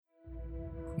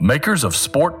Makers of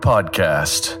Sport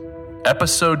Podcast,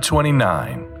 Episode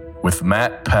 29, with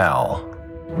Matt Powell.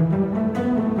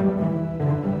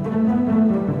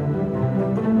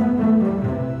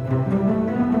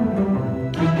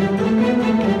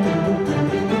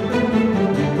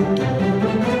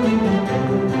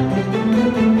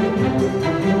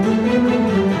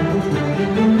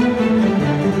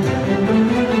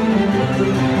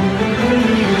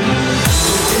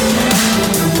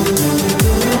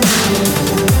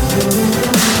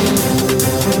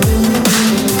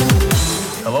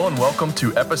 Welcome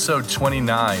to episode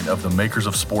 29 of the Makers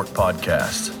of Sport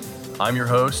podcast. I'm your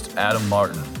host, Adam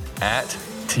Martin, at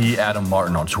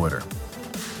 @TAdamMartin on Twitter.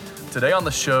 Today on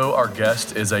the show, our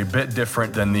guest is a bit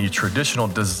different than the traditional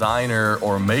designer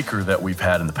or maker that we've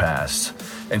had in the past.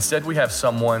 Instead, we have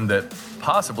someone that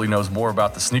possibly knows more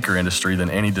about the sneaker industry than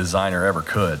any designer ever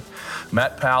could.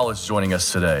 Matt Powell is joining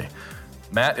us today.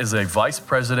 Matt is a vice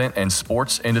president and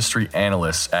sports industry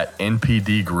analyst at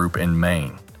NPD Group in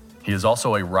Maine. He is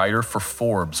also a writer for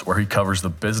Forbes, where he covers the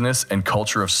business and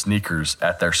culture of sneakers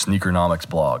at their Sneakernomics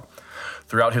blog.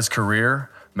 Throughout his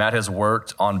career, Matt has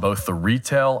worked on both the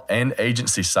retail and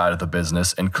agency side of the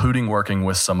business, including working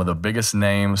with some of the biggest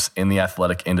names in the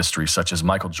athletic industry, such as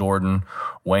Michael Jordan,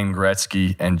 Wayne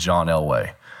Gretzky, and John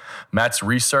Elway. Matt's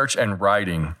research and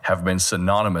writing have been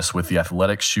synonymous with the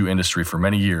athletic shoe industry for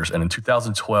many years, and in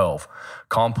 2012,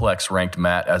 Complex ranked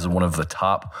Matt as one of the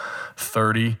top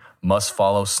 30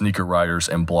 must-follow sneaker writers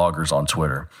and bloggers on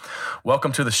Twitter.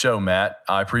 Welcome to the show, Matt.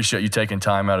 I appreciate you taking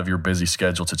time out of your busy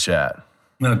schedule to chat.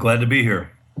 Glad to be here.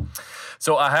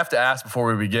 So I have to ask before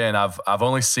we begin, I've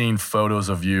only seen photos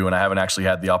of you, and I haven't actually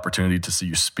had the opportunity to see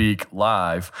you speak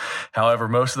live. However,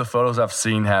 most of the photos I've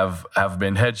seen have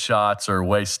been headshots or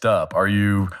waist up. Are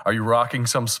you rocking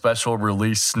some special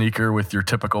release sneaker with your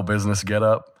typical business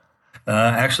getup?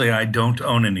 Actually, I don't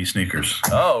own any sneakers.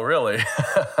 Oh, really?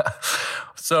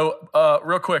 So,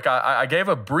 real quick, I gave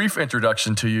a brief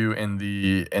introduction to you in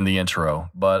the intro,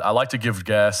 but I like to give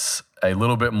guests a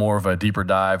little bit more of a deeper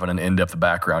dive and an in-depth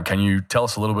background. Can you tell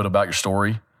us a little bit about your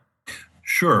story?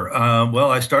 Sure. Well,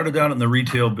 I started out in the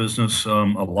retail business a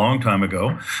long time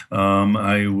ago.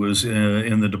 I was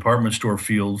in the department store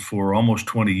field for almost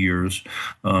 20 years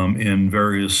in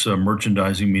various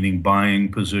merchandising, meaning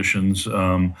buying positions,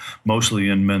 mostly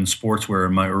in men's sportswear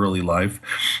in my early life.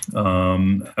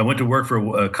 I went to work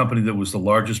for a company that was the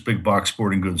largest big box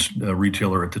sporting goods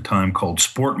retailer at the time called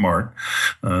Sport Mart.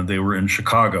 They were in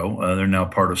Chicago. They're now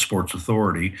part of Sports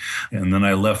Authority. And then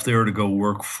I left there to go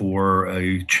work for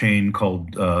a chain called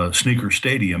Sneaker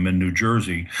Stadium in New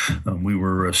Jersey. We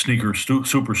were a sneaker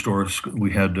superstore.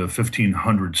 We had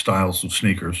 1,500 styles of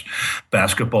sneakers,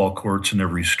 basketball courts in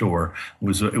every store.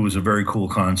 It was a very cool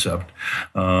concept.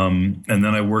 And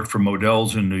then I worked for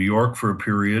Modell's in New York for a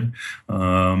period.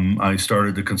 I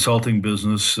started the consulting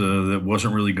business that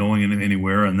wasn't really going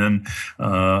anywhere. And then,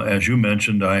 as you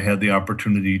mentioned, I had the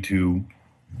opportunity to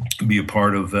be a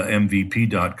part of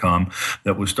MVP.com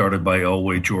that was started by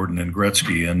Elway, Jordan, and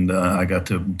Gretzky, and I got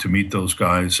to meet those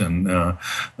guys and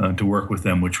to work with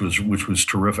them, which was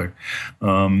terrific.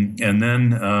 And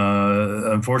then,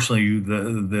 unfortunately,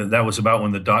 that was about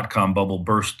when the .com bubble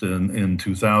burst in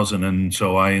 2000, and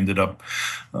so I ended up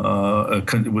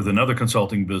with another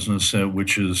consulting business,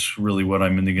 which is really what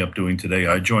I'm ending up doing today.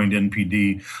 I joined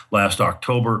NPD last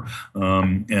October,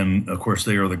 and of course,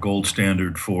 they are the gold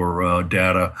standard for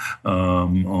data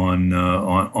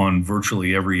on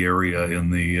virtually every area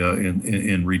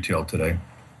in retail today.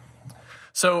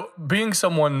 So, being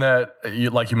someone that,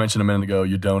 like you mentioned a minute ago,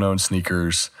 you don't own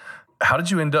sneakers, how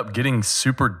did you end up getting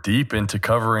super deep into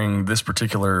covering this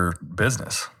particular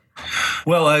business?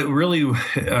 Well,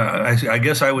 I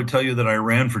guess I would tell you that I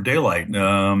ran for daylight.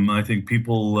 I think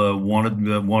people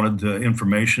wanted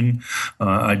information.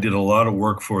 I did a lot of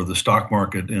work for the stock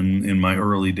market in my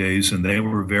early days, and they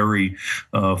were very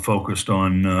focused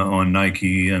on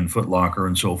Nike and Foot Locker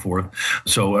and so forth.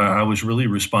 So I was really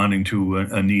responding to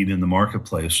a need in the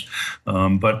marketplace.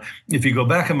 But if you go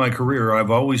back in my career,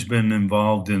 I've always been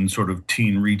involved in sort of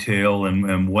teen retail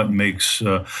and what makes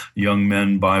young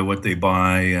men buy what they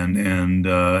buy, and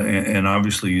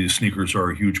obviously sneakers are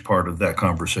a huge part of that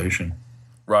conversation.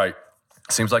 Right.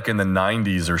 Seems like in the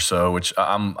 90s or so, which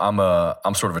I'm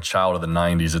sort of a child of the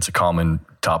 90s. It's a common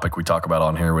topic we talk about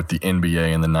on here with the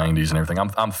NBA in the 90s and everything.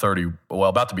 I'm 30, well,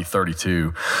 about to be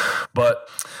 32, but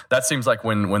that seems like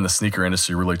when the sneaker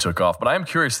industry really took off. But I am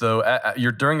curious though,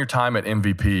 during your time at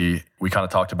MVP, we kind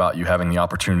of talked about you having the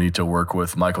opportunity to work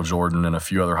with Michael Jordan and a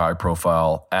few other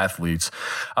high-profile athletes.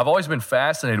 I've always been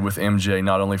fascinated with MJ,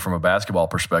 not only from a basketball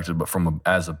perspective, but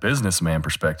as a businessman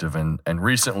perspective. And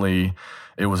recently,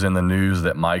 it was in the news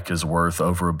that Mike is worth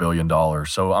over $1 billion.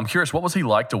 So I'm curious, what was he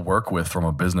like to work with from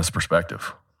a business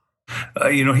perspective?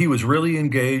 He was really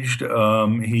engaged.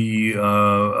 He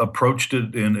approached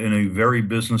it in a very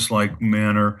business-like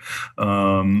manner,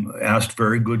 asked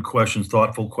very good questions,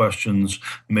 thoughtful questions,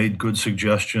 made good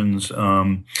suggestions,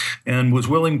 and was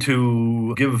willing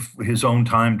to give his own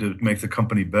time to make the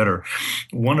company better.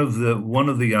 One of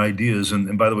the ideas,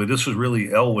 and by the way, this was really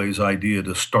Elway's idea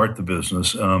to start the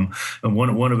business. And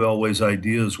one of Elway's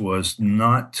ideas was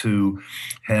not to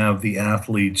have the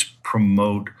athletes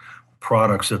promote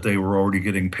products that they were already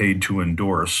getting paid to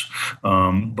endorse,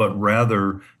 but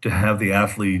rather to have the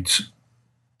athletes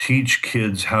teach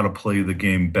kids how to play the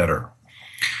game better.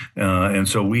 And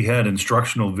so we had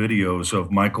instructional videos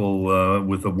of Michael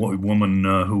with a woman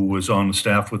who was on the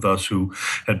staff with us who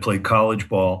had played college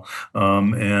ball,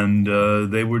 and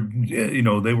they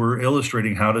were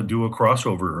illustrating how to do a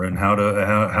crossover and how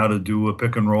to do a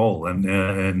pick and roll,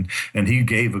 and he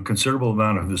gave a considerable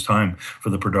amount of his time for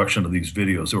the production of these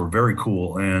videos. They were very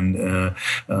cool, and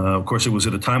of course it was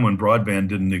at a time when broadband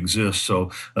didn't exist, so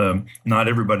not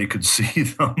everybody could see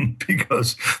them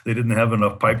because they didn't have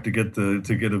enough pipe to get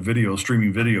a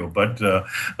streaming video, but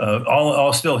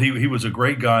all still, he was a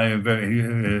great guy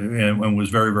and was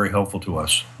very, very helpful to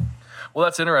us. Well,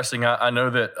 that's interesting. I know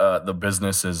that the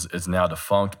business is now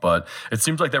defunct, but it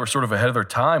seems like they were sort of ahead of their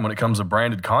time when it comes to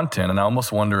branded content. And I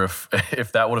almost wonder if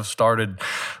that would have started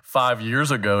 5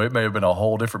 years ago, it may have been a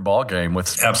whole different ballgame with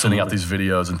sending out these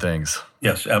videos and things.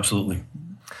 Yes, absolutely.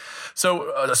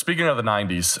 So speaking of the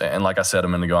 90s, and like I said a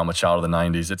minute ago, I'm a child of the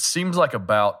 90s. It seems like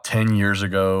about 10 years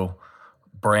ago,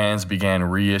 brands began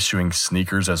reissuing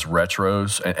sneakers as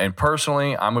retros. And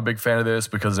personally, I'm a big fan of this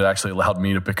because it actually allowed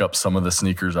me to pick up some of the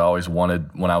sneakers I always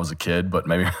wanted when I was a kid, but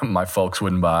maybe my folks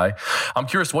wouldn't buy. I'm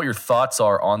curious what your thoughts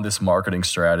are on this marketing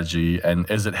strategy, and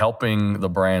is it helping the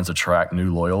brands attract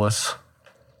new loyalists?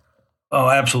 Oh,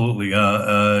 absolutely.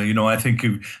 I think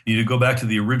you go back to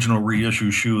the original reissue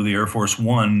shoe, the Air Force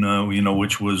One,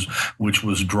 which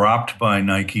was dropped by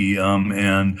Nike,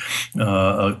 and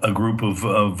a group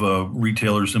of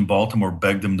retailers in Baltimore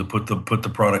begged them to put the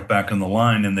product back in the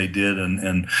line, and they did.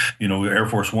 And Air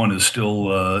Force One is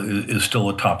still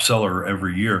a top seller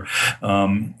every year.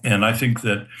 And I think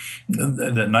that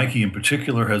Nike in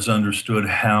particular has understood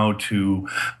how to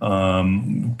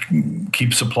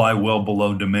keep supply well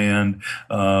below demand.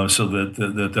 So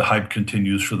that the hype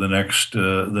continues for the next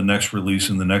release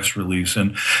and the next release,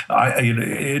 and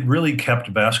it really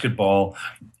kept basketball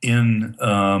in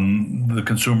the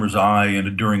consumer's eye,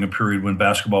 and during a period when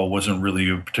basketball wasn't really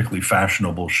a particularly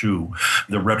fashionable shoe.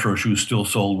 The retro shoes still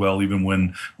sold well, even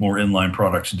when more inline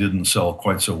products didn't sell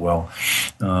quite so well.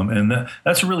 And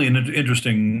that's really an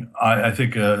interesting, I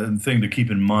think, thing to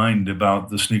keep in mind about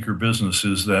the sneaker business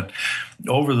is that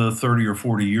over the 30 or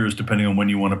 40 years, depending on when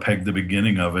you want to peg the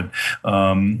beginning of it,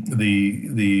 the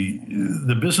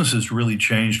business has really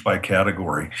changed by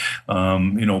category.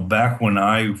 Back when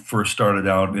I first started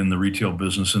out in the retail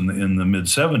business in the mid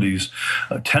 70s,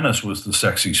 tennis was the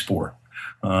sexy sport.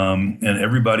 And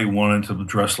everybody wanted to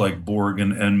dress like Borg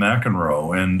and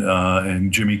McEnroe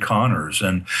and Jimmy Connors,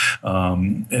 and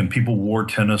people wore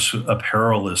tennis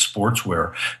apparel as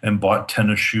sportswear and bought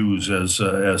tennis shoes as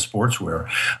sportswear,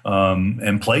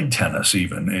 and played tennis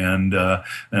even, and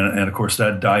of course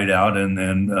that died out, and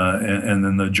then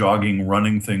the jogging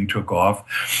running thing took off,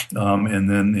 and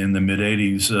then in the mid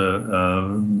 80s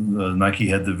Nike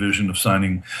had the vision of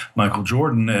signing Michael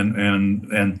Jordan,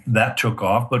 and that took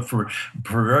off, but for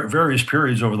various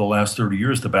periods over the last 30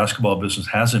 years, the basketball business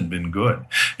hasn't been good.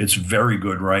 It's very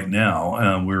good right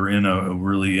now. We're in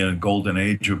a golden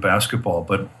age of basketball.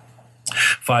 But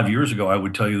 5 years ago, I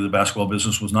would tell you the basketball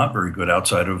business was not very good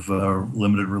outside of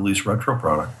limited release retro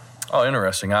product. Oh,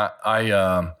 interesting.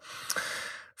 I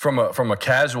from a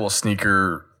casual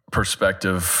sneaker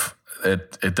perspective,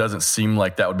 it doesn't seem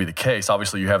like that would be the case.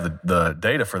 Obviously, you have the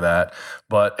data for that,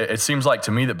 but it seems like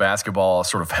to me that basketball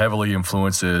sort of heavily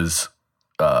influences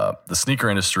the sneaker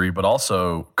industry, but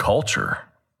also culture,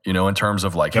 in terms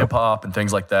of like hip hop and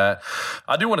things like that.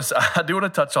 I do want to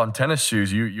touch on tennis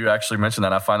shoes. You actually mentioned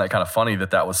that. I find that kind of funny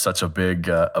that was such a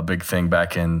big thing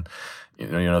back in, the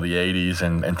 80s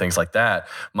and things like that.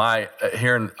 I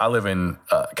live in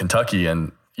Kentucky,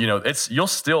 and you'll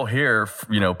still hear,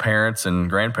 parents and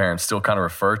grandparents still kind of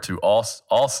refer to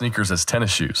all sneakers as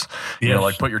tennis shoes. Yes,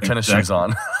 like put your tennis shoes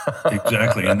on.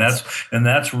 Exactly, and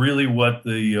that's really what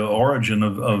the origin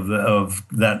of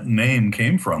that name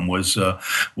came from was the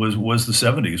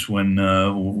 70s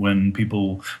when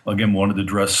people again wanted to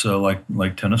dress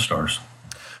like tennis stars.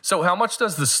 So, how much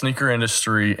does the sneaker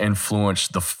industry influence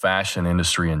the fashion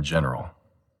industry in general?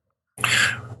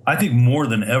 I think more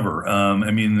than ever.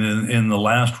 In the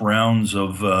last rounds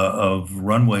of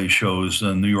runway shows,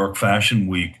 New York Fashion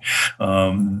Week,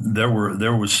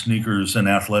 there was sneakers and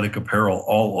athletic apparel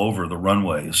all over the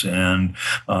runways, and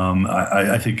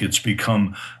I think it's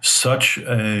become such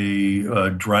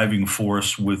a driving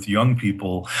force with young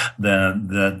people that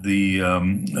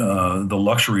the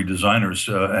luxury designers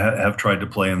have tried to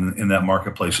play in that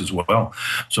marketplace as well.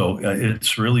 So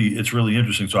it's really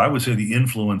interesting. So I would say the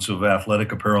influence of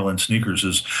athletic apparel and sneakers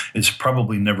is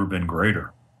probably never been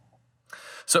greater.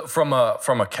 So from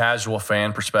a casual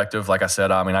fan perspective, like I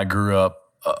said, I grew up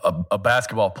a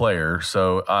basketball player,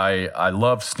 so I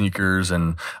love sneakers,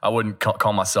 and I wouldn't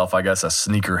call myself, I guess, a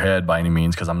sneakerhead by any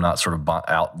means, because I'm not sort of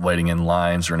out waiting in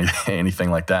lines or anything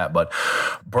like that. But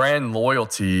brand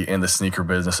loyalty in the sneaker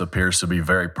business appears to be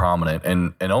very prominent,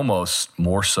 and almost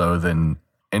more so than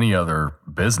any other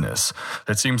business.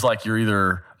 It seems like you're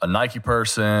either a Nike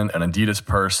person, an Adidas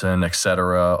person, et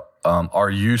cetera. Are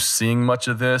you seeing much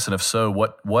of this? And if so,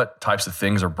 what types of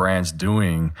things are brands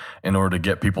doing in order to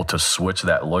get people to switch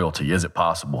that loyalty? Is it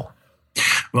possible?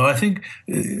 Well, I think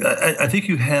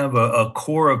you have a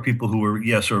core of people who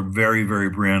are very, very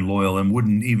brand loyal and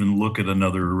wouldn't even look at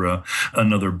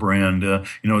another brand.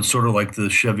 It's sort of like the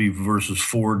Chevy versus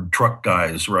Ford truck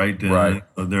guys, right? Right.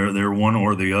 They're one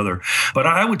or the other. But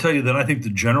I would tell you that I think the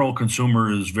general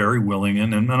consumer is very willing,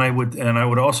 and I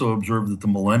would also observe that the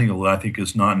millennial, I think,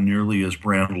 is not nearly as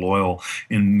brand loyal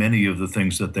in many of the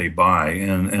things that they buy.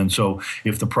 And so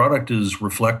if the product is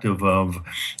reflective of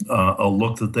a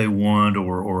look that they want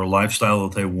or a lifestyle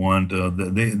that they want,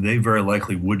 they very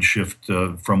likely would shift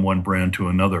from one brand to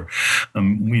another.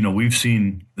 We've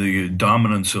seen the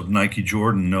dominance of Nike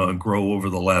Jordan grow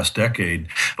over the last decade,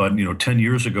 but 10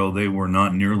 years ago they were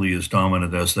not nearly as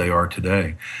dominant as they are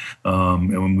today.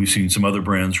 And we've seen some other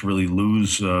brands really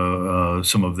lose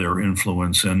some of their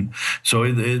influence, and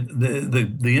so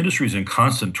the industry is in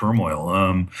constant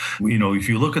turmoil. If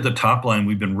you look at the top line,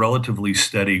 we've been relatively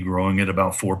steady, growing at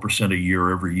about 4% a year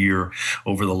every year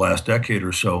over the last decade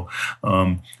or so.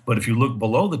 But if you look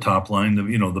below the top line,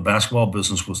 the basketball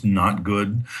business was not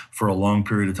good for a long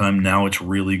period of time. Now it's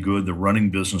really good. The running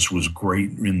business was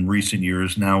great in recent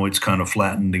years. Now it's kind of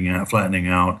flattening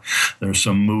out. There's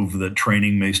some move that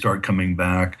training may start coming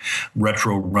back.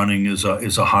 Retro running is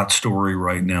a hot story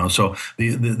right now. So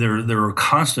there are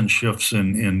constant shifts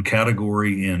in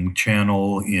category, in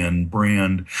channel, in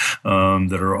brand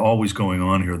that are always going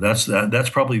on here. That's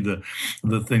probably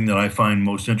the thing that I find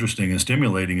most interesting and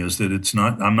stimulating, is that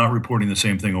I'm not reporting the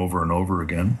same thing over and over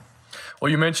again. Well,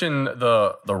 you mentioned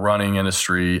the running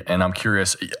industry, and I'm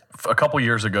curious, a couple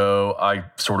years ago, I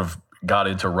sort of got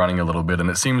into running a little bit, and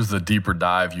it seems the deeper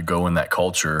dive you go in that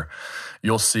culture,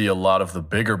 you'll see a lot of the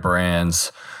bigger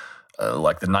brands,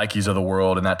 like the Nikes of the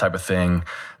world and that type of thing.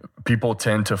 People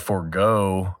tend to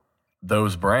forego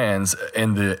those brands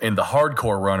in the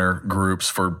hardcore runner groups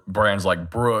for brands like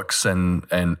Brooks and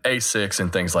Asics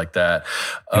and things like that.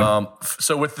 Yep.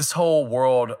 So with this whole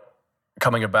world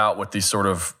coming about with these sort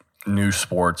of new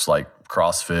sports like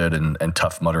CrossFit and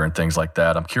Tough Mudder and things like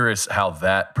that, I'm curious how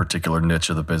that particular niche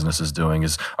of the business is doing.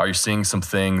 Are you seeing some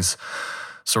things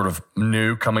sort of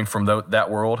new coming from that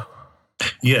world?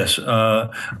 Yes,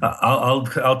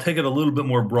 I'll take it a little bit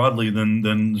more broadly than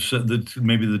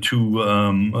maybe the two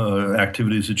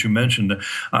activities that you mentioned.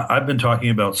 I've been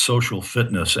talking about social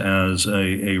fitness as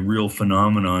a real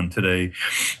phenomenon today,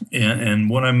 and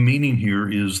what I'm meaning here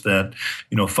is that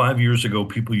 5 years ago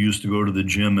people used to go to the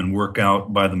gym and work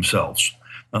out by themselves.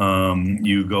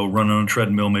 You go run on a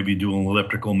treadmill, maybe do an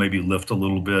elliptical, maybe lift a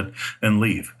little bit, and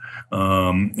leave.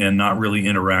 And not really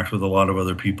interact with a lot of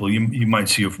other people. You might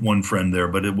see one friend there,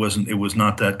 but it was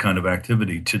not that kind of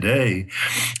activity. Today,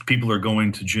 people are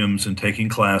going to gyms and taking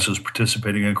classes,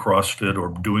 participating in CrossFit or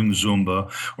doing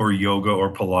Zumba or yoga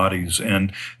or Pilates,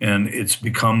 and it's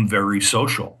become very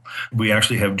social. We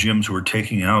actually have gyms who are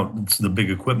taking out the big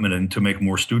equipment and to make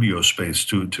more studio space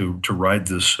to ride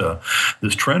this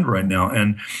trend right now.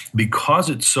 And because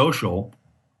it's social,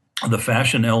 the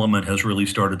fashion element has really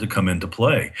started to come into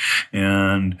play.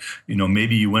 And,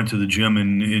 maybe you went to the gym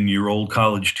in your old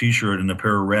college T-shirt and a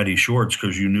pair of ratty shorts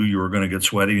because you knew you were going to get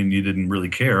sweaty and you didn't really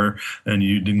care. And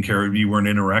you didn't care, you weren't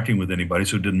interacting with anybody,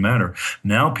 so it didn't matter.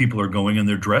 Now people are going and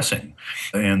they're dressing.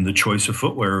 And the choice of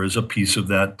footwear is a piece of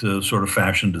that sort of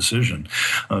fashion decision.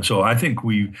 So I think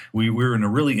we're in a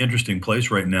really interesting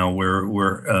place right now where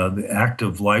the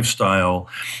active lifestyle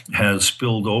has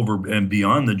spilled over and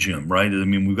beyond the gym, right? I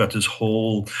mean, we've got this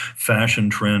whole fashion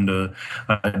trend.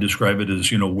 I describe it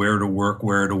as, where to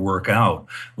work out,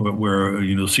 where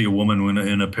you'll see a woman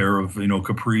in a pair of,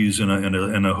 capris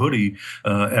and a hoodie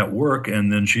at work,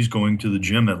 and then she's going to the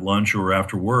gym at lunch or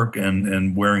after work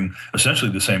and wearing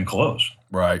essentially the same clothes.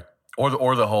 Right.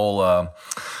 Or the whole,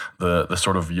 the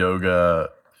sort of yoga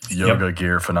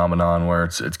gear phenomenon where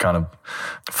it's kind of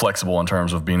flexible in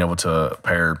terms of being able to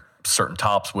pair certain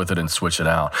tops with it and switch it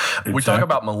out. Exactly. We talked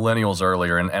about millennials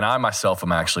earlier, and I myself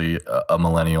am actually a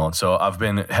millennial. And so I've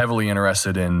been heavily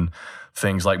interested in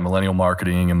things like millennial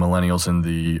marketing and millennials in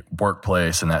the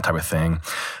workplace and that type of thing.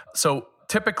 So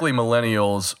typically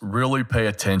millennials really pay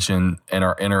attention and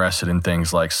are interested in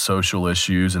things like social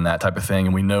issues and that type of thing.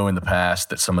 And we know in the past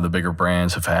that some of the bigger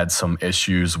brands have had some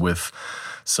issues with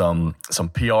some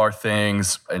PR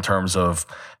things in terms of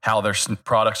how their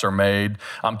products are made.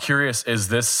 I'm curious, is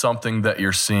this something that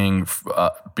you're seeing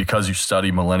because you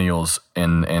study millennials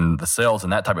in the sales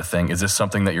and that type of thing? Is this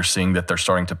something that you're seeing that they're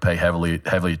starting to pay heavily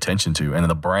attention to, and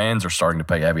the brands are starting to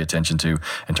pay heavy attention to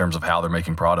in terms of how they're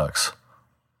making products?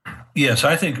 Yes,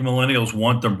 I think millennials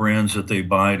want the brands that they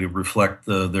buy to reflect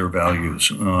their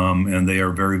values, and they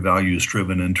are very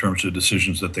values-driven in terms of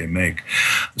decisions that they make.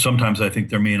 Sometimes I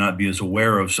think they may not be as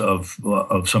aware of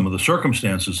some of the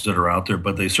circumstances that are out there,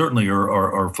 but they certainly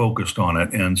are focused on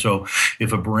it. And so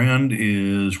if a brand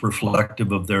is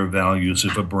reflective of their values,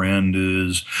 if a brand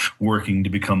is working to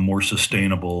become more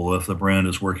sustainable, if the brand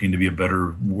is working to be a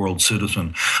better world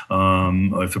citizen,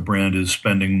 if a brand is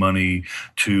spending money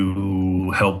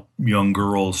to help young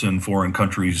girls in foreign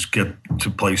countries get to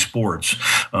play sports.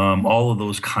 All of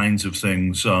those kinds of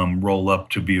things roll up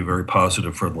to be very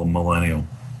positive for the millennial.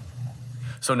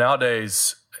 So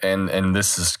nowadays, and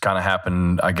this has kind of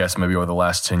happened, I guess, maybe over the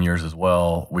last 10 years as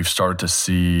well, we've started to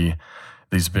see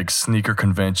these big sneaker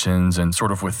conventions, and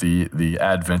sort of with the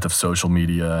advent of social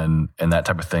media and that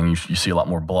type of thing, you see a lot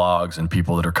more blogs and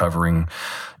people that are covering,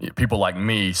 people like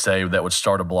me, say, that would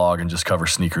start a blog and just cover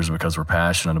sneakers because we're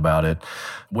passionate about it.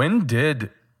 When did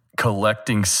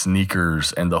collecting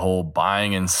sneakers and the whole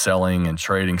buying and selling and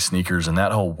trading sneakers and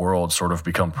that whole world sort of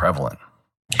become prevalent?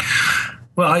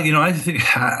 Well,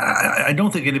 I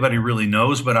don't think anybody really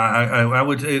knows, but I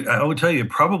would tell you it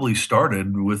probably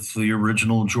started with the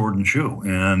original Jordan shoe,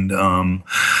 and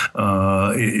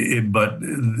but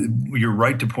you're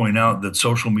right to point out that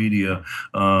social media,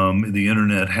 the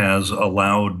internet has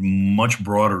allowed much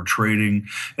broader trading.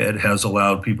 It has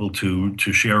allowed people to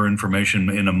share information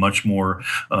in a much more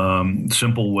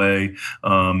simple way,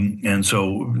 and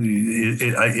so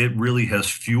it really has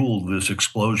fueled this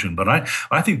explosion. But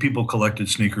I think people collected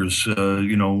sneakers,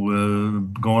 going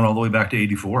all the way back to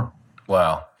 '84.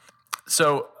 Wow.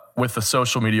 So with the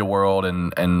social media world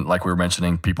and like we were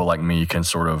mentioning, people like me can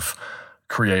sort of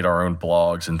create our own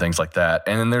blogs and things like that.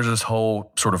 And then there's this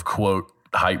whole sort of quote,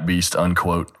 hype beast,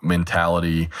 unquote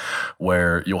mentality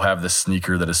where you'll have this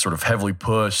sneaker that is sort of heavily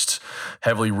pushed,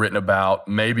 heavily written about,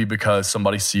 maybe because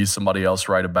somebody sees somebody else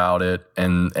write about it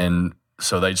and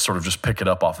so they sort of just pick it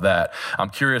up off that. I'm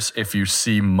curious if you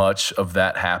see much of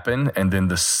that happen and then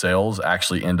the sales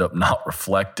actually end up not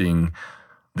reflecting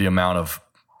the amount of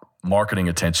marketing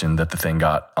attention that the thing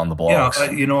got on the blogs.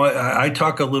 Yeah, I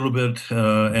talk a little bit,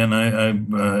 and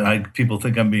I people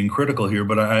think I'm being critical here,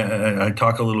 but I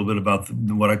talk a little bit about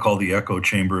what I call the echo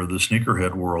chamber of the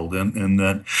sneakerhead world, and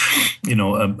that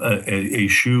a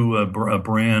shoe, a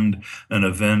brand, an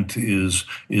event is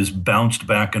bounced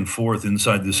back and forth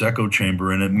inside this echo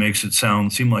chamber, and it makes it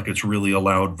seem like it's really a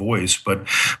loud voice. But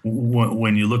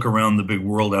when you look around the big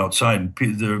world outside,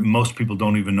 most people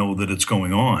don't even know that it's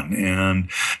going on, and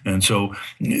so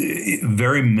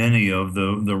very many of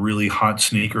the really hot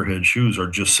sneakerhead shoes are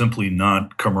just simply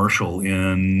not commercial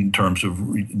in terms of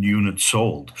units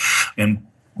sold. And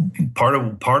part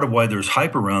of why there's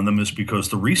hype around them is because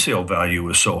the resale value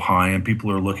is so high and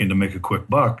people are looking to make a quick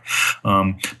buck.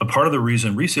 But part of the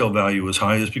reason resale value is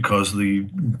high is because the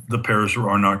pairs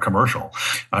are not commercial.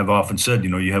 I've often said,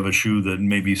 you have a shoe that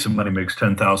maybe somebody makes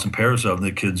 10,000 pairs of,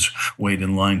 the kids wait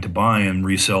in line to buy and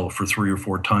resell for 3 or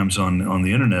 4 times on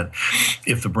the internet.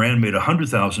 If the brand made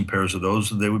 100,000 pairs of those,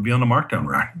 they would be on the markdown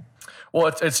rack. Well,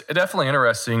 it's definitely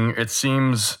interesting. It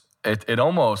seems it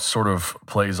almost sort of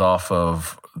plays off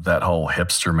of that whole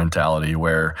hipster mentality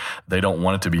where they don't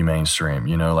want it to be mainstream,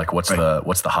 like what's the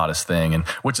hottest thing, and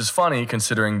which is funny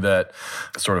considering that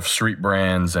sort of street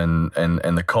brands and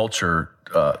the culture,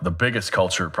 the biggest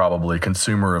culture, probably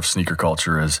consumer of sneaker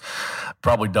culture,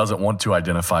 probably doesn't want to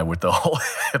identify with the whole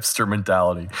hipster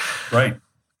mentality. Right.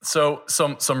 So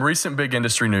some recent big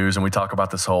industry news, and we talk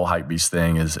about this whole hypebeast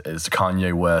thing, is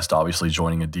Kanye West obviously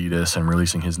joining Adidas and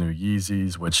releasing his new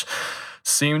Yeezys, which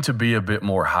seem to be a bit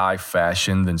more high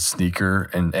fashion than sneaker.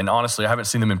 And honestly, I haven't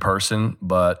seen them in person,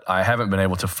 but I haven't been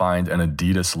able to find an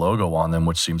Adidas logo on them,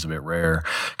 which seems a bit rare.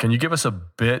 Can you give us a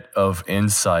bit of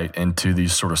insight into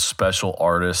these sort of special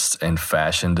artists and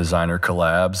fashion designer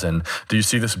collabs? And do you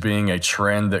see this being a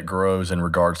trend that grows in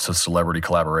regards to celebrity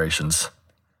collaborations?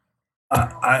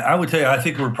 I would tell you, I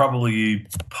think we're probably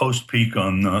post-peak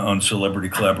on celebrity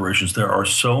collaborations. There are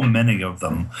so many of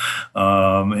them,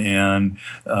 and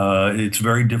it's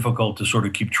very difficult to sort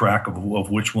of keep track of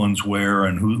which one's where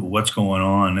and what's going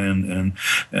on. And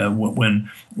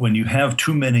when you have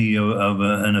too many of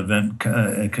an event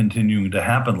continuing to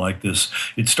happen like this,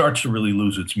 it starts to really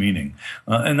lose its meaning.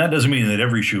 And that doesn't mean that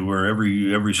every shoe or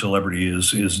every celebrity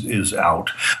is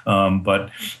out, but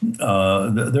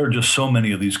there are just so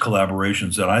many of these collaborations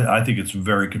that I think it's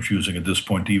very confusing at this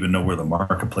point to even know where the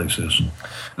marketplace is.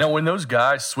 Now, when those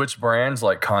guys switch brands,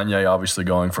 like Kanye obviously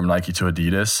going from Nike to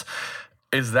Adidas,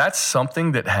 is that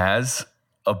something that has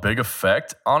a big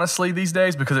effect, honestly, these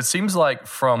days? Because it seems like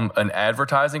from an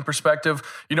advertising perspective,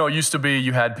 it used to be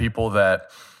you had people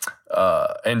that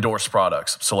endorse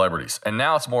products, celebrities, and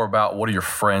now it's more about what do your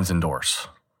friends endorse?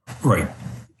 Right.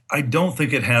 I don't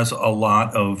think it has a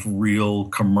lot of real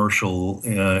commercial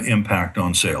impact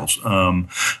on sales.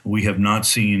 We have not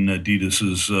seen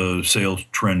Adidas's sales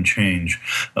trend change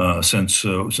since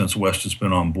West has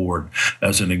been on board,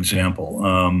 as an example.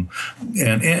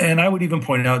 And I would even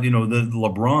point out, the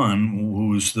LeBron,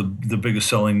 who is the biggest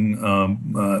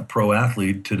selling pro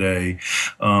athlete today,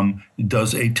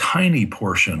 does a tiny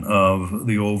portion of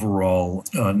the overall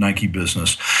Nike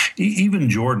business. Even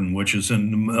Jordan, which is a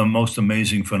most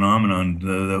amazing phenomenon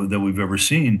that we've ever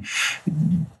seen,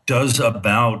 does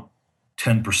about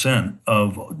 10%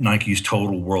 of Nike's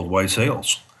total worldwide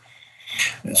sales.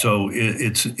 So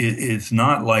it's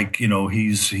not like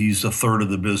he's a third of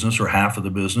the business or half of the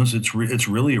business. It's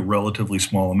really a relatively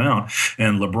small amount,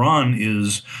 and LeBron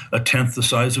is a tenth the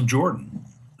size of Jordan.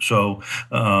 So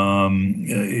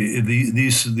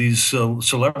these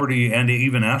celebrity and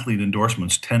even athlete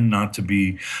endorsements tend not to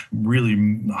be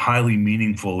really highly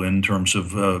meaningful in terms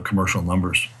of commercial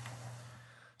numbers.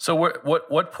 So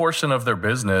what portion of their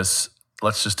business,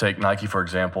 let's just take Nike for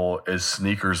example, is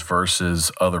sneakers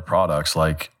versus other products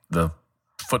like the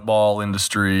football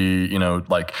industry,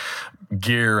 like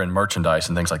gear and merchandise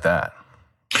and things like that?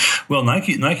 Well,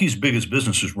 Nike's biggest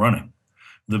business is running.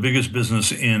 The biggest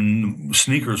business in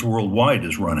sneakers worldwide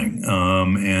is running.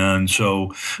 And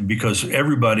so because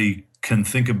everybody can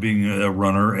think of being a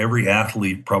runner, every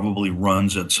athlete probably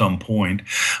runs at some point,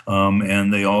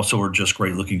 and they also are just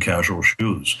great-looking casual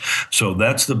shoes. So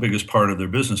that's the biggest part of their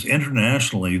business.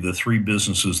 Internationally, the three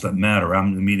businesses that matter,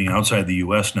 I'm meaning outside the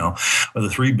U.S. now, the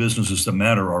three businesses that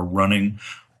matter are running,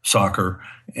 soccer,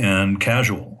 and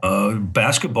casual.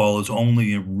 Basketball is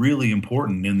only really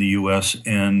important in the U.S.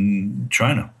 and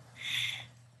China.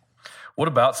 What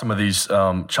about some of these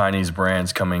Chinese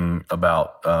brands coming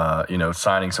about,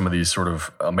 signing some of these sort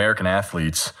of American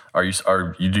athletes?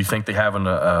 Do you think they have an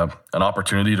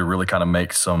opportunity to really kind of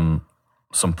make some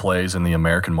plays in the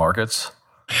American markets?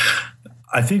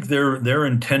 I think their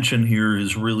intention here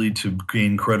is really to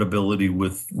gain credibility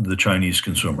with the Chinese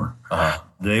consumer. Uh-huh.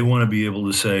 They want to be able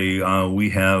to say,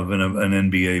 we have an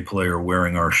NBA player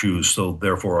wearing our shoes, so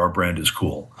therefore our brand is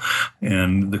cool.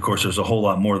 And, of course, there's a whole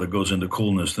lot more that goes into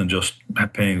coolness than just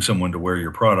paying someone to wear your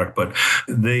product. But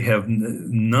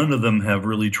none of them have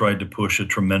really tried to push a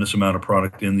tremendous amount of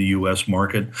product in the U.S.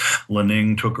 market.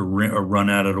 Li-Ning took a run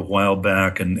at it a while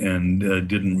back and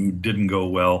didn't go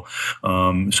well.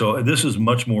 So this is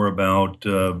much more about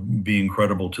being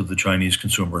credible to the Chinese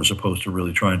consumer as opposed to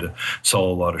really trying to sell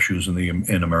a lot of shoes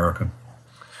in America.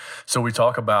 So we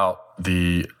talk about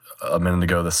a minute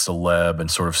ago, the celeb and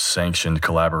sort of sanctioned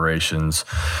collaborations.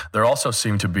 There also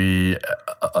seem to be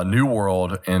a new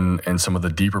world in some of the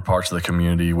deeper parts of the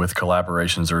community with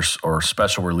collaborations or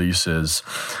special releases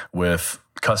with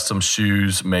custom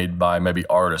shoes made by maybe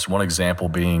artists. One example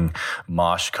being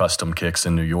Mosh Custom Kicks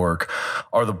in New York.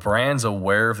 Are the brands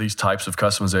aware of these types of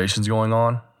customizations going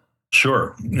on?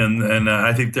 Sure, and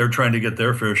I think they're trying to get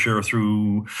their fair share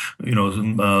through, the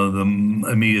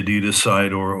Adidas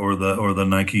site or the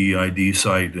Nike ID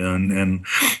site, and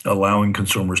allowing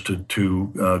consumers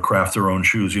to craft their own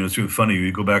shoes. It's funny.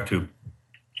 You go back to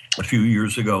a few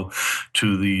years ago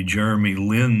to the Jeremy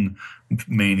Lin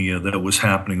mania that was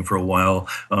happening for a while.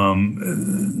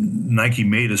 Nike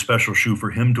made a special shoe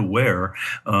for him to wear,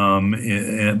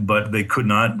 but they could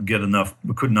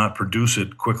not produce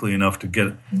it quickly enough to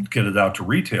get it out to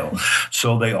retail.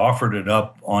 So they offered it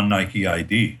up on Nike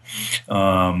ID,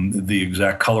 the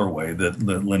exact colorway that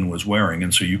Lin was wearing,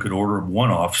 and so you could order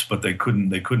one-offs, but they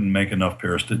couldn't make enough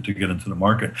pairs to get into the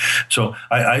market. So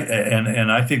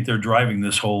I think they're driving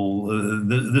this whole.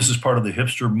 This is part of the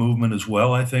hipster movement as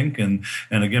well, I think, and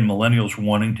again, millennials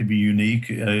wanting to be unique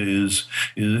is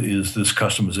this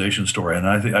customization story, and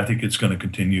I think it's going to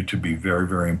continue to be very,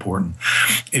 very important.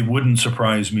 It wouldn't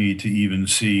surprise me to even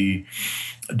see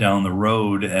down the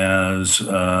road as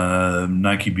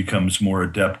Nike becomes more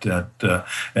adept at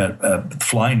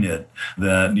Flyknit,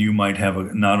 that you might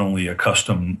have not only a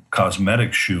custom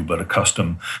cosmetic shoe, but a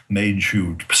custom made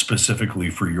shoe specifically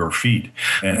for your feet,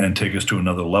 and take us to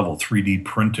another level. 3D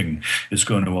printing is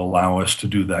going to allow us to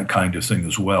do that kind of thing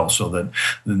as well, so that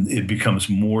it becomes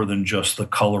more than just the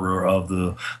color of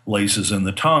the laces and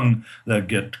the tongue that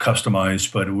get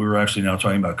customized, but we're actually now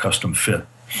talking about custom fit.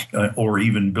 Or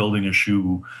even building a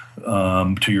shoe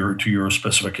to your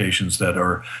specifications that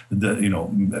are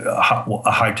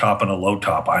a high top and a low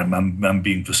top. I'm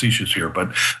being facetious here,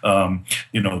 but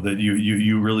that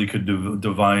you really could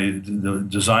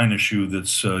design a shoe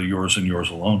that's yours and yours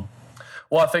alone.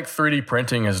 Well, I think 3D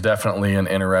printing is definitely an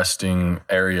interesting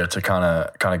area to kind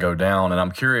of go down, and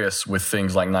I'm curious with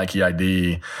things like Nike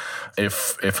ID,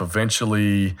 if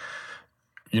eventually.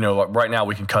 Right now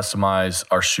we can customize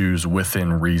our shoes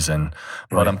within reason,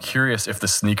 but right. I'm curious if the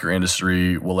sneaker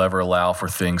industry will ever allow for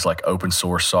things like open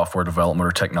source software development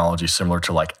or technology similar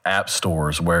to like app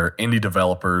stores where indie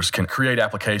developers can create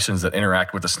applications that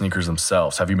interact with the sneakers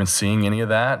themselves. Have you been seeing any of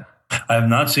that? I have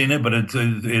not seen it, but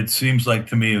it seems like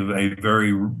to me a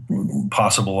very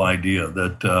possible idea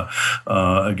that,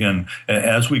 again,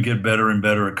 as we get better and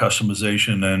better at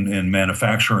customization and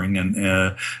manufacturing, and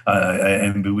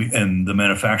the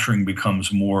manufacturing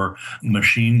becomes more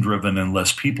machine-driven and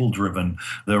less people-driven,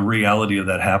 the reality of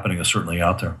that happening is certainly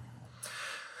out there.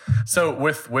 So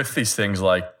with these things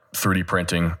like 3D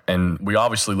printing, and we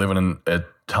obviously live in a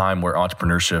time where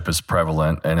entrepreneurship is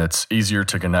prevalent, and it's easier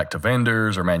to connect to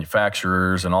vendors or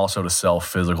manufacturers and also to sell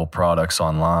physical products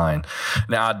online.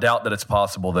 Now, I doubt that it's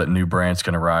possible that new brands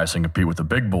can arise and compete with the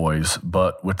big boys,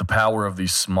 but with the power of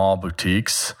these small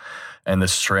boutiques and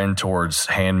this trend towards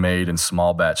handmade and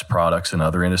small batch products in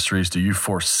other industries, do you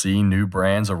foresee new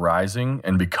brands arising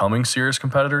and becoming serious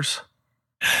competitors?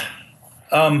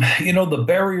 The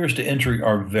barriers to entry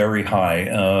are very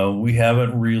high. We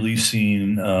haven't really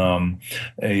seen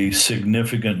a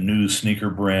significant new sneaker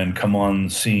brand come on the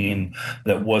scene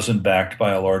that wasn't backed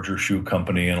by a larger shoe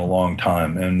company in a long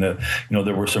time. And,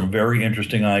 there were some very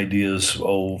interesting ideas,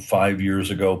 5 years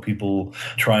ago, people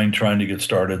trying to get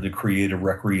started to create a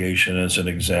recreation as an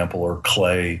example, or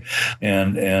clay.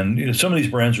 And some of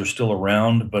these brands are still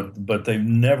around, but they've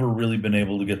never really been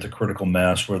able to get the critical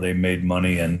mass where they made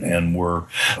money and were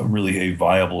really a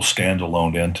viable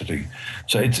standalone entity.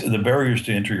 So the barriers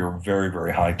to entry are very,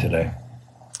 very high today.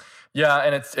 Yeah,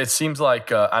 and it seems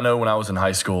like I know when I was in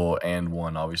high school, And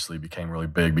One obviously became really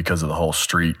big because of the whole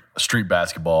street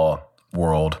basketball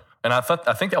world, and I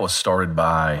think that was started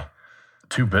by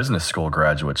 2 business school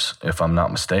graduates, if I'm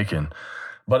not mistaken.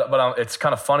 But it's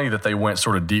kind of funny that they went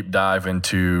sort of deep dive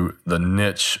into the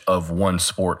niche of one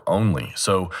sport only.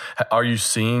 So are you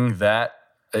seeing that?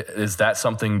 Is that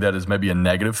something that is maybe a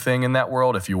negative thing in that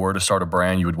world? If you were to start a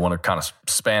brand, you would want to kind of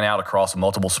span out across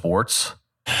multiple sports?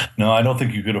 No, I don't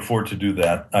think you could afford to do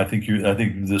that. I think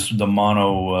the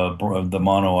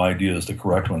mono idea is the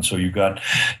correct one. So you got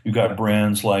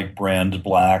brands like Brand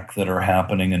Black that are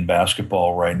happening in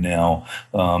basketball right now.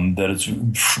 That it's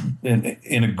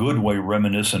in a good way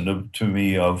reminiscent to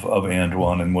me of And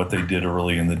One and what they did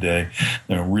early in the day.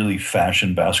 They're really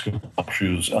fashion basketball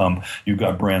shoes. You've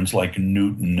got brands like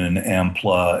Newton and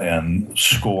Ampla and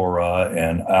Scora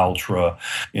and Altra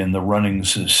in the running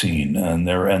scene, and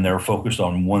they're focused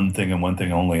on one thing and one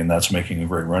thing only, and that's making a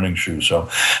great running shoe. So,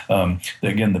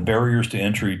 again, the barriers to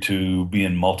entry to be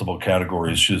in multiple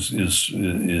categories is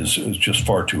just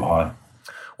far too high.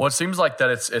 Well, it seems like that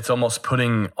it's almost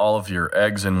putting all of your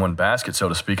eggs in one basket, so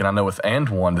to speak. And I know with And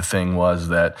One, the thing was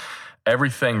that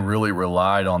everything really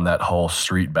relied on that whole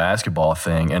street basketball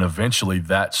thing, and eventually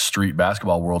that street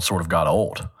basketball world sort of got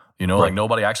old. You know, like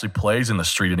nobody actually plays in the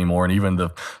street anymore. And even the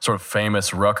sort of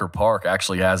famous Rucker Park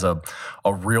actually has a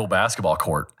real basketball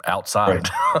court outside.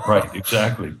 Right.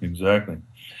 Exactly.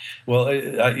 Well,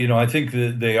 I think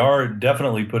that they are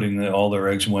definitely putting all their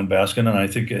eggs in one basket, and I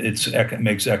think it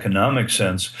makes economic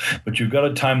sense. But you've got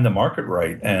to time the market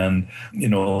right, and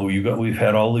we've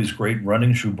had all these great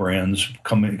running shoe brands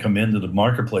come into the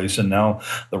marketplace, and now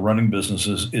the running business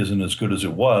isn't as good as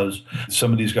it was.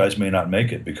 Some of these guys may not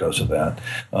make it because of that.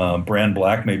 Brand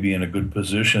Black may be in a good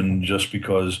position just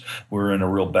because we're in a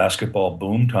real basketball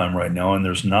boom time right now, and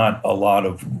there's not a lot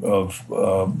of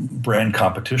brand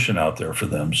competition out there for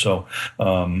them. So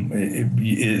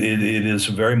it is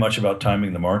very much about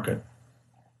timing the market.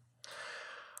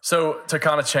 So to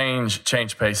kind of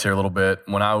change pace here a little bit,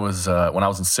 when I was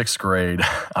in sixth grade,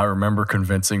 I remember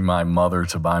convincing my mother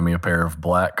to buy me a pair of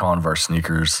black Converse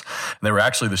sneakers. And they were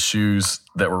actually the shoes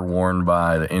that were worn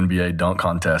by the NBA dunk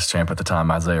contest champ at the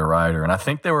time, Isaiah Ryder. And I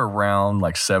think they were around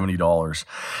like $70.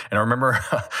 And I remember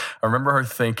her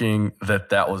thinking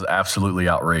that was absolutely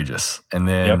outrageous. And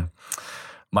then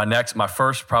my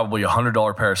first probably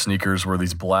 $100 pair of sneakers were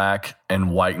these black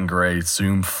and white and gray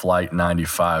Zoom Flight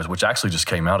 95s, which actually just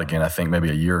came out again, I think maybe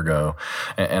a year ago.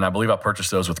 And I believe I purchased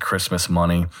those with Christmas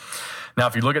money. Now,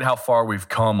 if you look at how far we've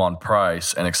come on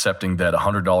price and accepting that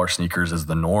 $100 sneakers is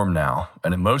the norm now,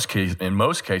 and in most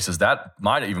cases, that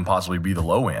might even possibly be the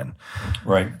low end.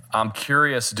 Right. I'm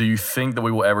curious, do you think that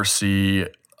we will ever see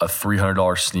a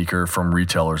 $300 sneaker from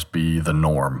retailers be the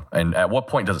norm? And at what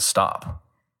point does it stop?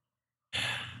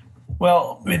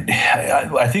 Well,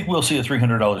 I think we'll see a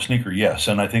 $300 sneaker, yes,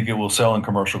 and I think it will sell in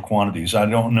commercial quantities. I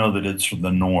don't know that it's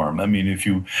the norm. I mean, if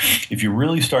you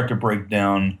really start to break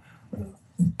down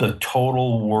the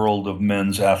total world of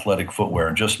men's athletic footwear,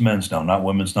 and just men's now, not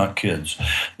women's, not kids,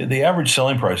 the average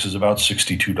selling price is about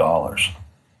 $62.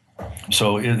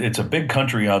 So it's a big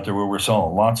country out there where we're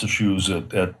selling lots of shoes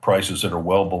at prices that are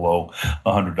well below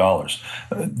 $100.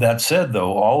 That said,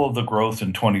 though, all of the growth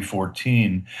in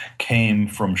 2014 came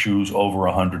from shoes over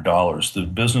 $100. The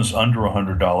business under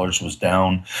 $100 was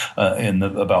down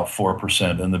about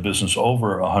 4%, and the business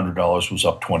over $100 was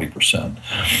up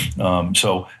 20%.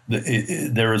 So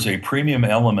there is a premium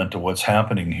element to what's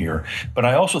happening here. But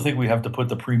I also think we have to put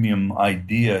the premium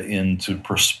idea into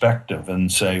perspective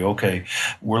and say, okay,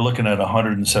 we're looking at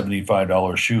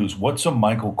 $175 shoes. What's a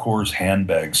Michael Kors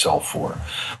handbag sell for?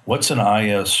 What's an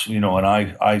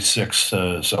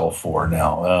I6 sell for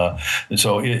now? And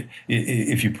so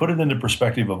if you put it into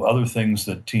perspective of other things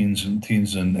that teens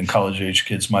and college age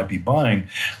kids might be buying,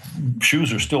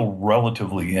 shoes are still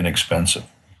relatively inexpensive.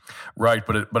 Right,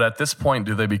 but at this point,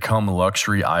 do they become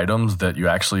luxury items that you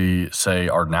actually say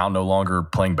are now no longer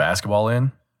playing basketball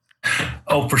in?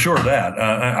 Oh, for sure that.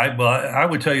 I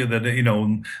would tell you that,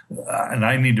 and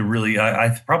I need to really,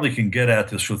 I probably can get at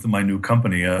this with my new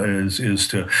company, is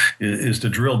to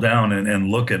drill down and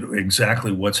look at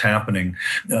exactly what's happening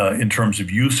in terms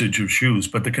of usage of shoes.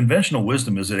 But the conventional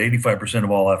wisdom is that 85% of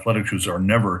all athletic shoes are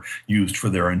never used for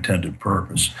their intended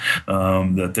purpose.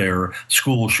 That they're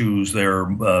school shoes,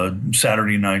 they're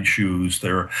Saturday night shoes,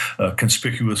 they're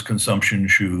conspicuous consumption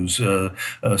shoes. So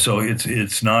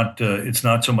it's not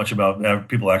so much about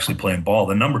people actually playing ball.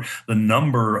 The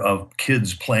number of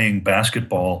kids playing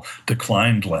basketball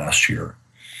declined last year.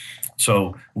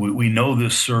 So we know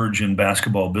this surge in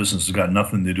basketball business has got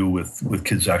nothing to do with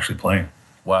kids actually playing.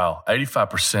 Wow,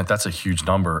 85%, that's a huge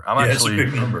number. It's a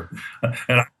big number.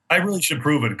 And I really should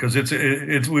prove it because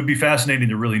it would be fascinating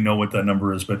to really know what that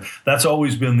number is. But that's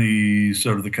always been the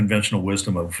sort of the conventional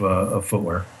wisdom of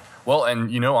footwear. Well,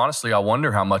 and honestly, I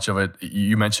wonder how much of it,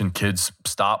 you mentioned kids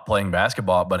stop playing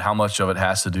basketball, but how much of it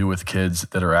has to do with kids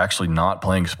that are actually not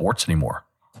playing sports anymore.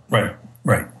 Right.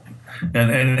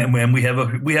 And we have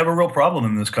a real problem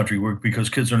in this country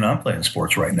because kids are not playing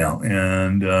sports right now,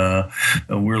 and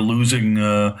we're losing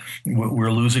a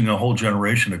whole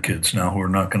generation of kids now who are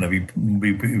not going to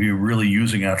be really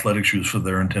using athletic shoes for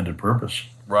their intended purpose.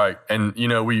 Right. And,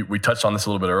 we touched on this a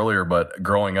little bit earlier, but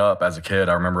growing up as a kid,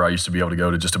 I remember I used to be able to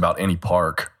go to just about any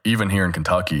park, even here in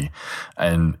Kentucky,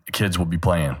 and kids would be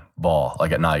playing ball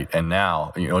like at night. And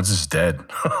now, it's just dead.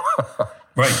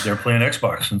 Right. They're playing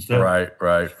Xbox instead.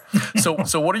 Right.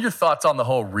 So what are your thoughts on the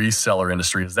whole reseller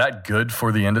industry? Is that good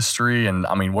for the industry? And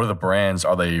I mean, what are the brands?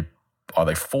 Are they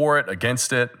for it,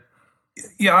 against it?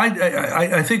 Yeah,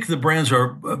 I think the brands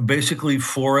are basically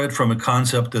for it from a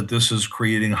concept that this is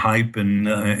creating hype and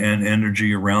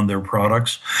energy around their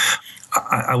products.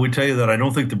 I would tell you that I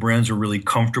don't think the brands are really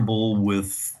comfortable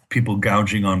with people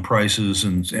gouging on prices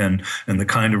and the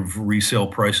kind of resale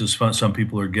prices some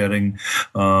people are getting.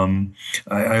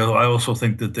 I also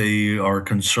think that they are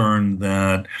concerned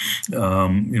that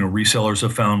resellers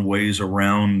have found ways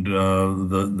around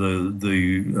the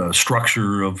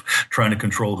structure of trying to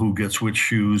control who gets which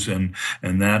shoes, and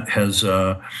that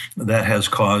has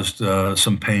caused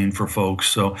some pain for folks.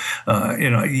 So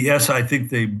yes, I think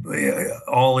they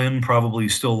all in probably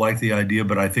still like the idea,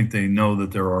 but I think they know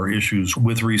that there are issues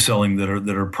with reselling that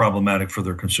are problematic for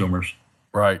their consumers.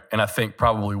 Right. And I think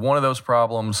probably one of those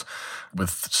problems with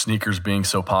sneakers being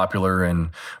so popular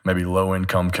in maybe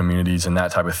low-income communities and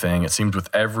that type of thing, it seems with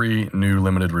every new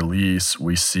limited release,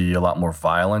 we see a lot more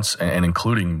violence and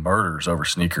including murders over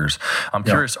sneakers. I'm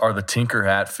curious, are the Tinker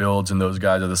Hatfields and those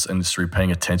guys of this industry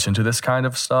paying attention to this kind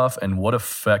of stuff? And what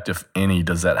effect, if any,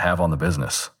 does that have on the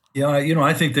business? Yeah,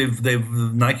 I think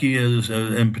Nike is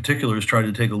in particular has tried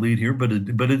to take a lead here, but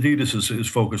Adidas is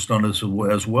focused on this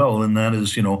as well, and that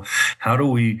is, how do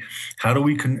we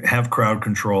have crowd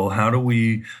control? How do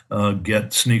we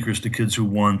get sneakers to kids who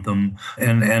want them,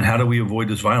 and how do we avoid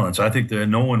this violence? I think that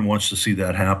no one wants to see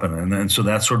that happen, and so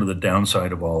that's sort of the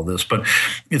downside of all of this. But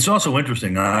it's also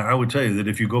interesting. I would tell you that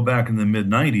if you go back in the mid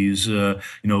 '90s,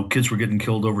 kids were getting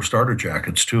killed over starter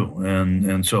jackets too,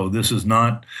 and so this is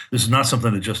not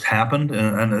something that just happened,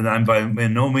 and I'm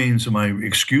in no means am I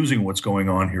excusing what's going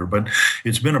on here, but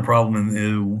it's been a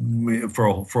problem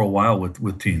for a while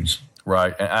with teens.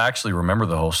 Right, and I actually remember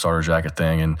the whole starter jacket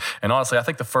thing, and honestly, I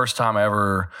think the first time I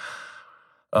ever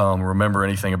remember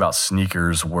anything about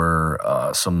sneakers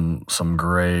were some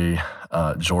gray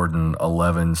Jordan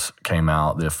 11s came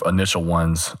out, the initial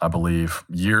ones, I believe,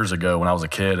 years ago when I was a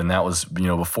kid, and that was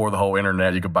before the whole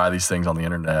internet. You could buy these things on the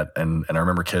internet, and I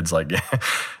remember kids like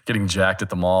getting jacked at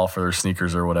the mall for their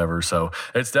sneakers or whatever. So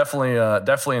it's definitely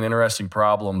an interesting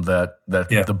problem that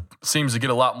seems to get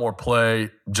a lot more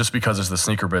play just because it's the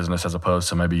sneaker business as opposed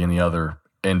to maybe any other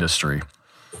industry.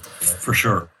 For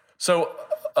sure. So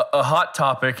a hot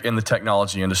topic in the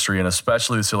technology industry, and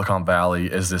especially the Silicon Valley,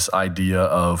 is this idea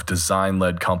of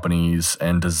design-led companies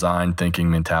and design thinking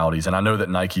mentalities. And I know that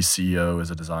Nike's CEO is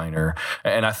a designer,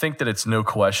 and I think that it's no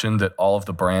question that all of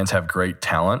the brands have great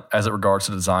talent as it regards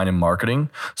to design and marketing.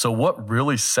 So what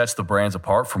really sets the brands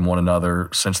apart from one another,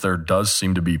 since there does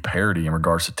seem to be parity in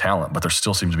regards to talent, but there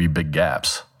still seems to be big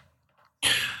gaps?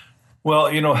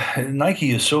 Well, Nike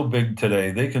is so big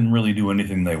today; they can really do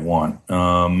anything they want.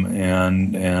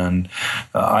 And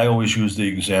I always use the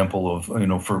example of,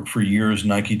 for years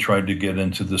Nike tried to get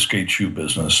into the skate shoe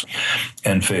business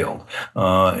and failed.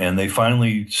 And they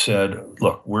finally said,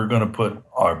 "Look, we're going to put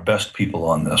our best people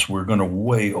on this. We're going to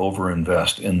way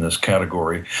overinvest in this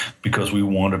category because we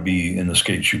want to be in the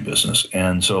skate shoe business."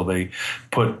 And so they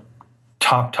put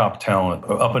top talent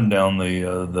up and down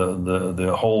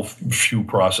the whole shoe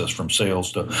process, from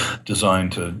sales to design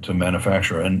to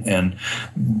manufacture, and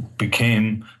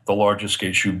became the largest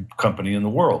skate shoe company in the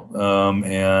world.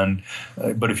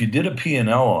 But if you did a P&L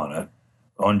on it,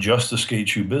 on just the skate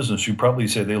shoe business, you probably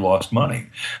say they lost money,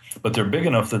 but they're big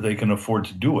enough that they can afford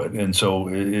to do it. And so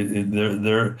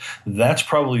that's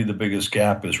probably the biggest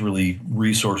gap, is really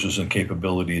resources and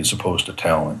capability as opposed to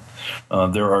talent.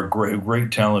 There are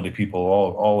great talented people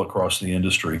all across the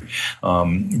industry,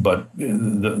 but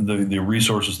the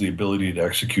resources, the ability to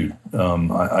execute,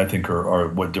 I think are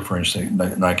what differentiate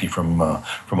Nike from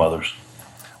others.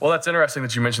 Well, that's interesting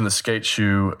that you mentioned the skate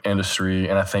shoe industry,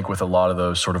 and I think with a lot of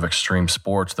those sort of extreme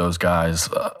sports, those guys,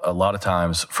 a lot of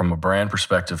times from a brand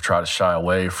perspective, try to shy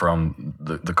away from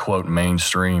the quote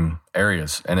mainstream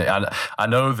areas. And I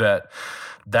know that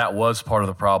was part of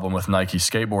the problem with Nike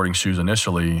skateboarding shoes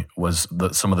initially, was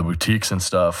some of the boutiques and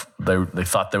stuff. They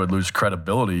thought they would lose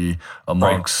credibility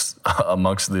amongst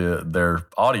their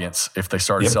audience if they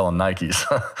started selling Nikes.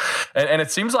 and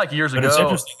it seems like years ago. It's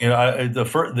interesting.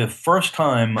 The first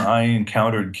time I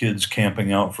encountered kids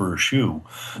camping out for a shoe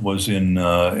was in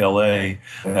L.A.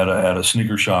 at a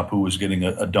sneaker shop who was getting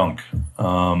a dunk.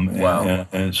 Wow.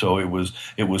 And so it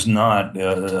was not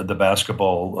the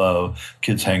basketball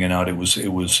kids hanging out. It was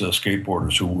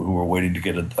skateboarders who were waiting to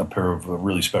get a pair of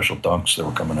really special dunks that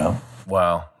were coming out.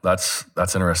 Wow, that's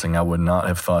interesting. I would not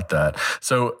have thought that.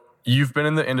 So you've been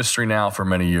in the industry now for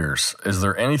many years. Is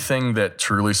there anything that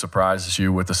truly surprises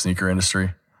you with the sneaker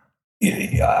industry?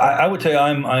 I would say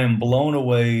I am blown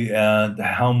away at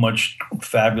how much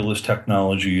fabulous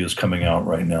technology is coming out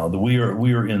right now. We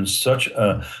are in such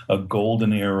a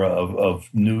golden era of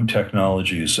new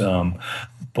technologies,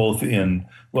 both in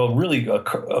Well, really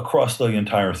across the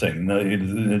entire thing,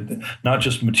 not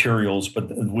just materials, but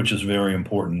which is very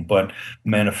important, but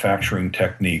manufacturing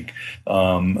technique,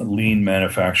 lean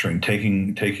manufacturing,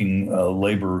 taking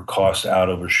labor costs out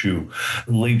of a shoe,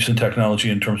 leaps in technology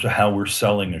in terms of how we're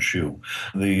selling a shoe,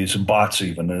 these bots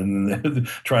even, and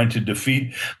trying to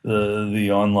defeat the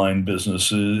online business.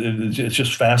 It's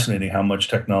just fascinating how much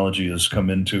technology has come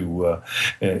into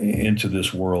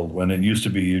this world. When it used to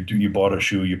be you bought a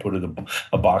shoe, you put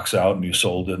a box out and you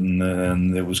sold it,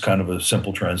 and it was kind of a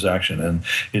simple transaction, and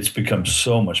it's become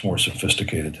so much more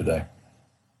sophisticated today.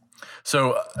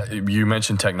 So you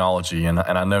mentioned technology, and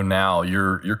I know now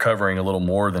you're covering a little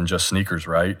more than just sneakers,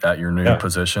 right, at your new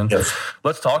position. Yes.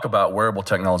 Let's talk about wearable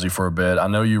technology for a bit. I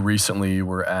know you recently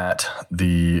were at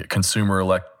the Consumer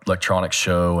Electronics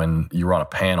Show, and you were on a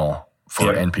panel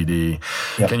for NPD.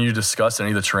 Yeah. Can you discuss any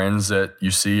of the trends that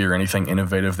you see or anything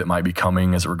innovative that might be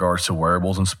coming as it regards to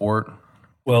wearables in sport?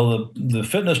 Well, the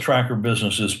fitness tracker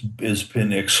business has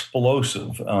been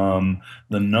explosive.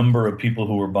 The number of people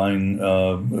who are buying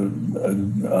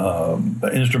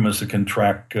instruments that can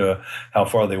track how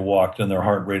far they walked and their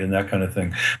heart rate and that kind of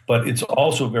thing. But it's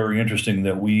also very interesting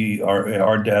that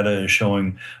our data is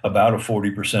showing about a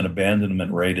 40%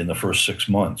 abandonment rate in the first 6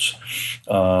 months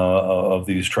of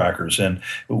these trackers, and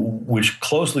which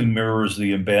closely mirrors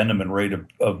the abandonment rate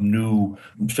of new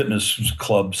fitness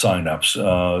club signups.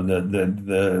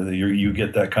 You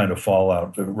get that kind of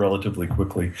fallout relatively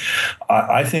quickly.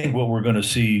 I think what we're going to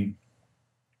see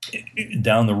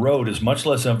down the road is much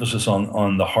less emphasis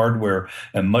on the hardware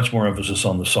and much more emphasis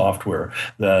on the software.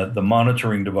 The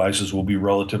monitoring devices will be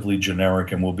relatively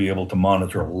generic, and we'll be able to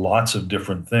monitor lots of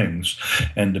different things.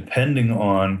 And depending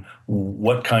on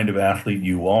what kind of athlete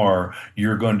you are,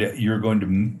 you're going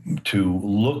to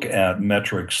look at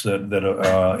metrics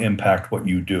that impact what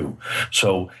you do.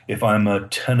 So if I'm a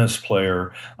tennis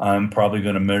player, I'm probably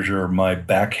going to measure my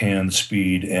backhand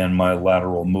speed and my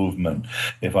lateral movement.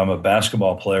 If I'm a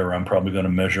basketball player, I'm probably going to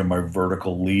measure my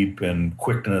vertical leap and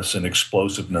quickness and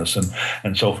explosiveness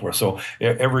and so forth. So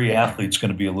every athlete's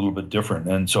going to be a little bit different.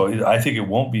 And so I think it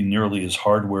won't be nearly as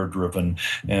hardware driven,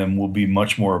 and will be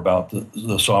much more about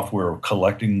the software of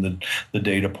collecting the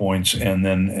data points and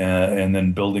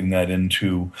then building that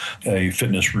into a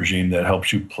fitness regime that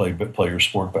helps you play your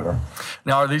sport better.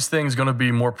 Now, are these things going to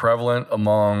be more prevalent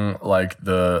among like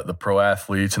the pro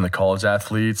athletes and the college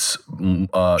athletes?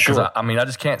 Sure. I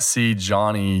just can't see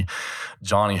Johnny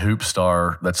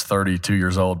Hoopstar that's 32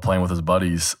 years old playing with his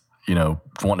buddies,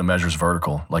 wanting to measure his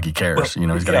vertical like he cares. He's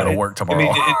got to go to work tomorrow.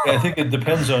 I think it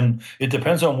depends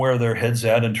on where their head's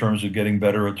at in terms of getting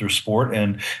better at their sport,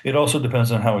 and it also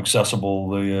depends on how accessible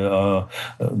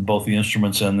both the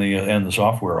instruments and the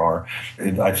software are.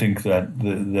 I think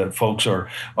that folks are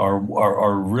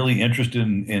really interested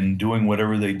in doing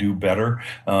whatever they do better,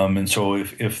 and so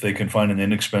if they can find an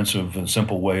inexpensive and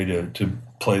simple way to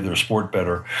play their sport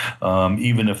better,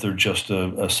 even if they're just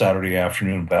a Saturday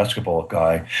afternoon basketball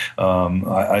guy.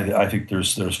 I think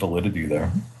there's validity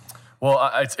there.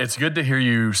 Well, it's good to hear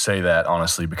you say that,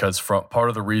 honestly, because part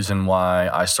of the reason why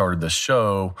I started this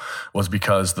show was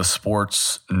because the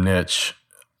sports niche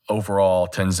overall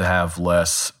tends to have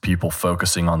less people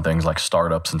focusing on things like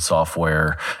startups and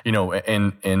software,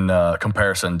 in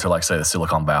comparison to, like, say, the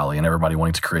Silicon Valley and everybody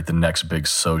wanting to create the next big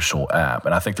social app.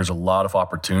 And I think there's a lot of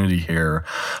opportunity here,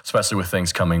 especially with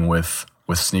things coming with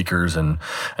sneakers and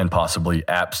possibly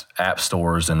app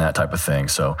stores and that type of thing.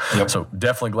 So, So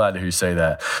definitely glad to hear you say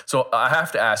that. So I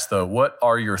have to ask, though, what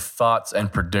are your thoughts and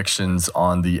predictions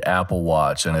on the Apple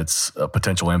Watch and its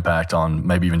potential impact on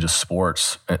maybe even just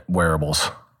sports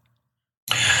wearables?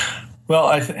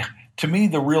 Well, to me,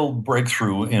 the real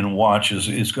breakthrough in watches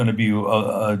is going to be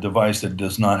a device that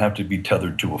does not have to be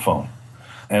tethered to a phone.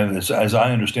 And as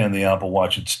I understand the Apple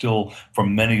Watch, it's still, for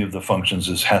many of the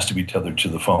functions, has to be tethered to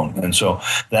the phone. And so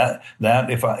that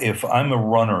if I'm a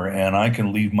runner and I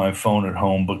can leave my phone at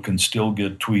home but can still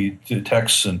get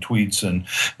texts and tweets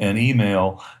and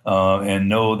email and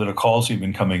know that a call's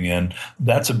even coming in,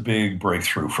 that's a big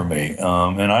breakthrough for me.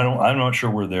 And I'm not sure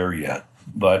we're there yet.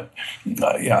 But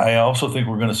I also think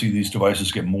we're going to see these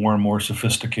devices get more and more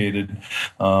sophisticated.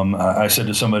 I said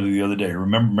to somebody the other day,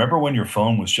 remember when your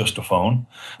phone was just a phone,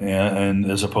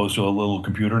 and as opposed to a little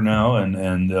computer now?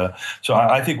 So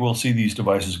I think we'll see these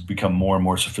devices become more and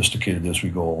more sophisticated as we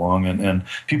go along, and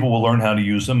people will learn how to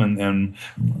use them and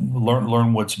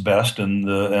learn what's best, and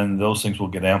those things will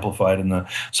get amplified, and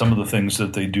some of the things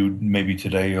that they do maybe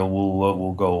today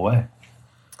will go away.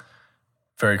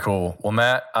 Very cool. Well,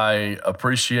 Matt, I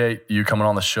appreciate you coming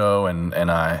on the show, and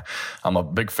I'm a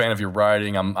big fan of your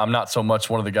writing. I'm not so much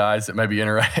one of the guys that maybe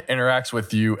interacts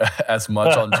with you as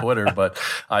much on Twitter, but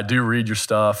I do read your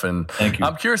stuff. And Thank you.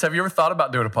 I'm curious, have you ever thought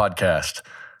about doing a podcast?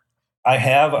 I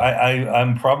have.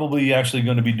 I'm probably actually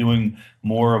going to be doing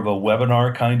more of a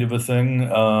webinar kind of a thing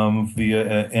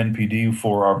via NPD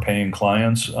for our paying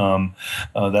clients.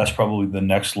 That's probably the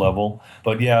next level.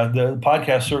 But yeah, the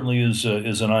podcast certainly is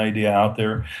an idea out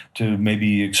there to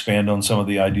maybe expand on some of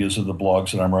the ideas of the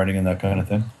blogs that I'm writing and that kind of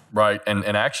thing. Right.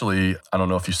 And actually, I don't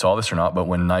know if you saw this or not, but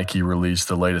when Nike released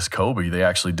the latest Kobe, they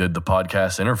actually did the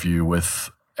podcast interview with,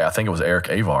 I think it was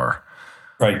Eric Avar.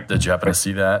 Right. Did you happen to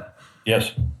see that?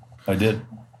 Yes, I did.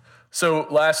 So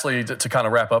lastly, to kind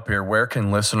of wrap up here, where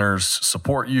can listeners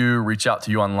support you, reach out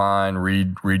to you online,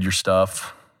 read your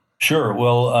stuff? Sure.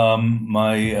 Well,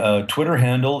 my Twitter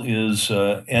handle is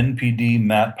NPD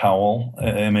Matt Powell,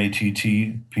 MattPowell.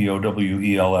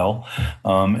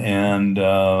 And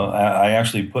I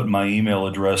actually put my email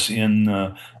address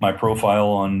in my profile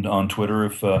on Twitter.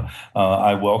 If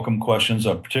I welcome questions,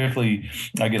 particularly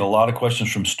I get a lot of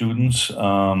questions from students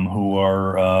who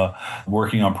are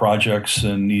working on projects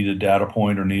and need a data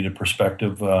point or need a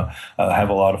perspective. I have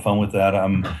a lot of fun with that.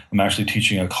 I'm actually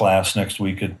teaching a class next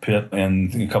week at Pitt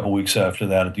and a couple weeks after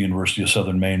that at the University of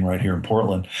Southern Maine right here in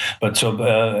Portland. But so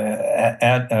at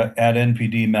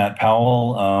NPD Matt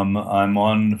Powell, I'm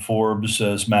on Forbes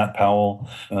as Matt Powell.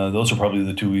 Those are probably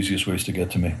the two easiest ways to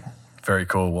get to me. Very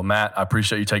cool. Well, Matt, I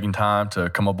appreciate you taking time to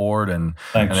come aboard, and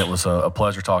it was a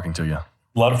pleasure talking to you. A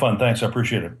lot of fun. Thanks. I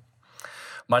appreciate it.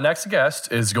 My next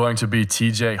guest is going to be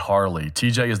TJ Harley.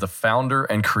 TJ is the founder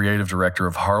and creative director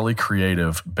of Harley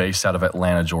Creative, based out of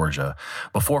Atlanta, Georgia.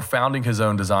 Before founding his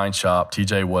own design shop,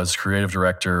 TJ was creative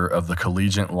director of the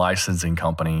Collegiate Licensing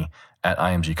Company at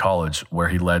IMG College, where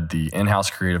he led the in-house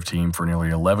creative team for nearly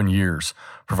 11 years,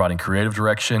 providing creative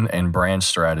direction and brand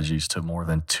strategies to more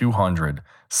than 200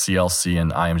 CLC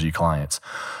and IMG clients.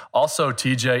 Also,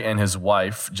 TJ and his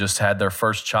wife just had their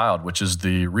first child, which is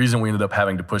the reason we ended up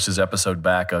having to push this episode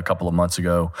back a couple of months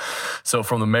ago. So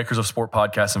from the Makers of Sport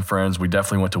podcast and friends, we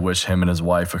definitely want to wish him and his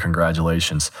wife a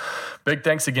congratulations. Big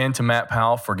thanks again to Matt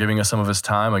Powell for giving us some of his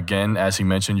time. Again, as he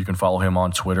mentioned, you can follow him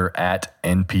on Twitter at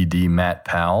NPD Matt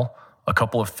Powell. A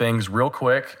couple of things real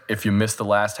quick. If you missed the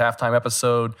last halftime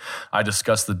episode, I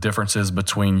discussed the differences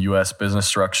between U.S. business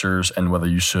structures and whether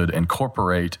you should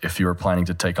incorporate if you are planning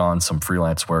to take on some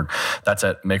freelance work. That's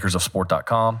at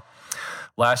makersofsport.com.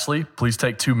 Lastly, please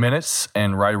take 2 minutes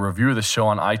and write a review of the show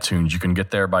on iTunes. You can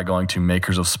get there by going to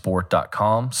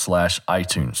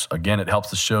makersofsport.com/iTunes. Again, it helps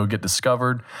the show get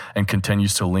discovered and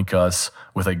continues to link us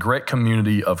with a great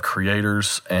community of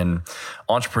creators and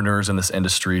entrepreneurs in this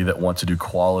industry that want to do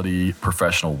quality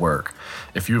professional work.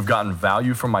 If you have gotten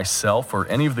value from myself or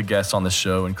any of the guests on the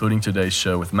show, including today's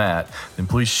show with Matt, then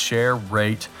please share,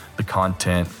 rate the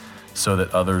content so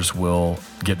that others will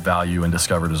get value and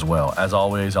discovered as well. As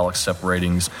always, I'll accept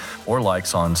ratings or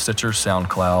likes on Stitcher,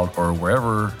 SoundCloud, or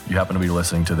wherever you happen to be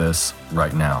listening to this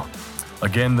right now.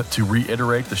 Again, to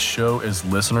reiterate, the show is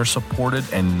listener supported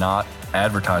and not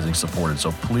advertising supported.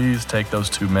 So please take those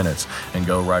 2 minutes and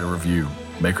go write a review.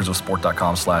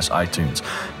 makersofsport.com/iTunes.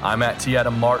 I'm at T.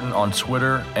 Adam Martin on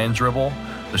Twitter and Dribbble.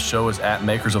 The show is at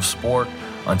Makers of Sport.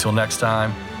 Until next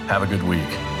time, have a good week.